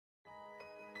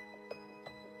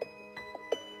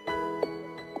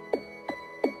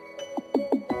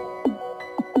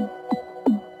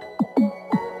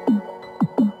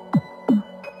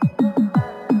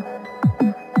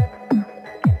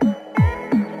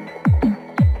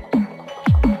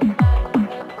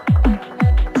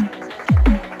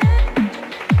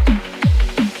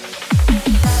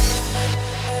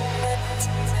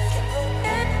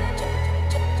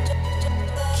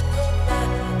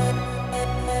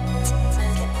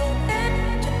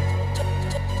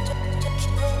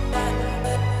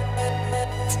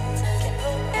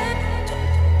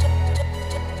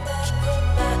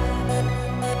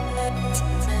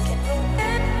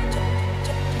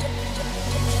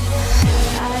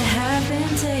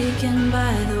taken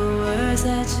by the words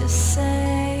that you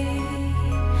say.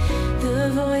 The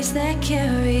voice that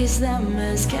carries them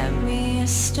has kept me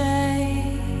astray.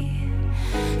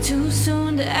 Too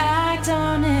soon to act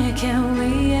on it, can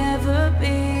we ever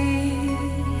be?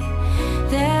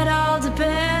 That all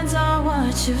depends on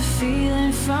what you're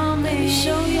feeling from me. Let me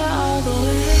show you all the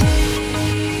ways.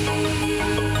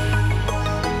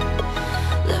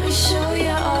 Let me show you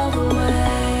all the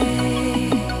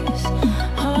ways.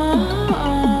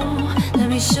 Oh, let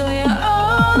me show you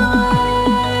all the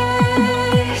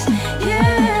ways.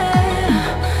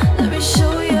 Yeah, let me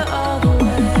show you all the ways.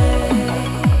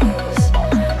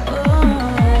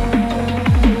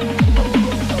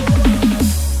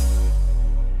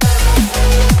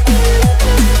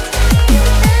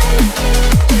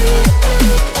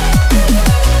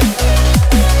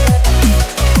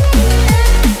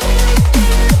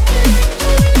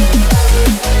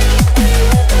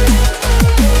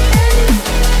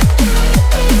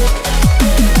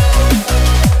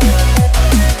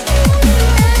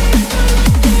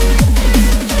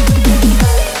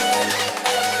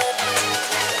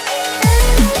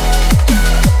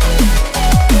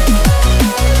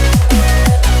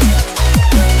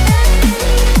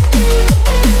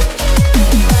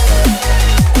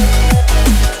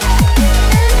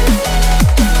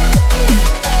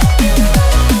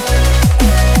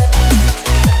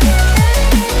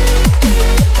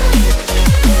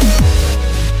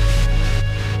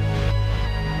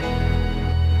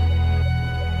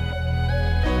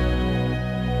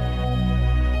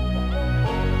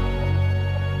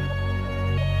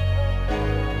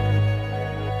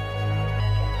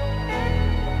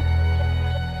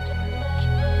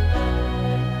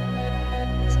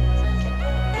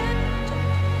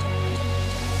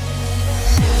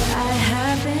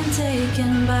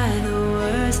 Taken by the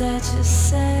words that you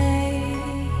say.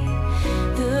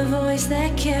 The voice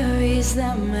that carries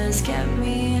them has kept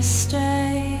me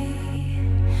astray.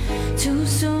 Too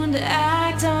soon to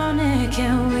act on it,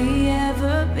 can we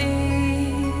ever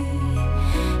be?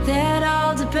 That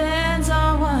all depends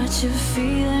on what you're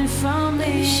feeling from me.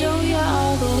 Let me show you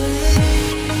all the ways.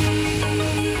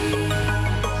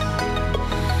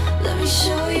 Let me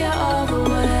show you all the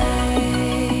ways.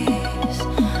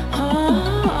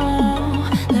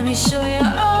 Let me show you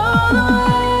all the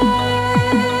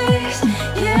ways.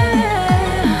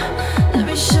 Yeah, let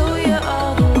me show you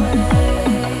all the ways.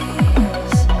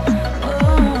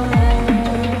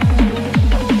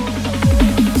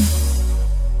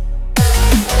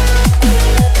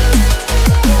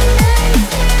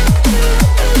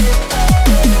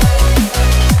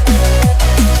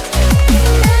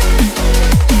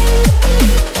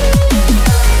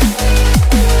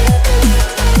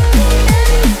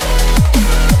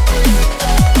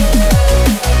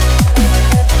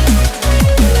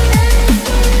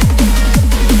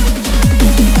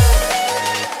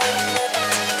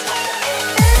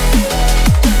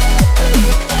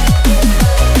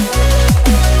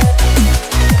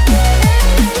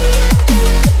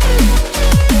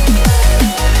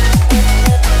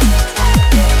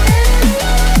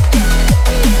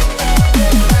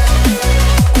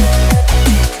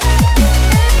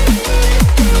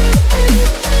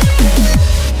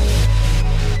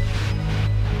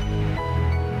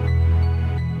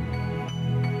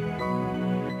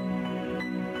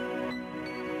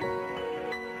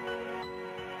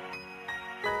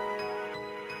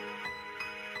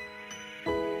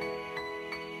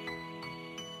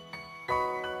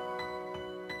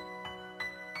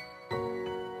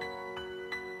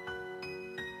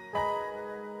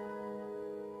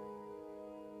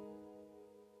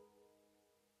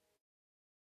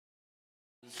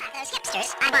 Those hipsters,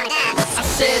 I wanna dance. I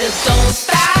said, don't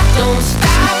stop, don't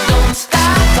stop, don't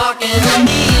stop talking.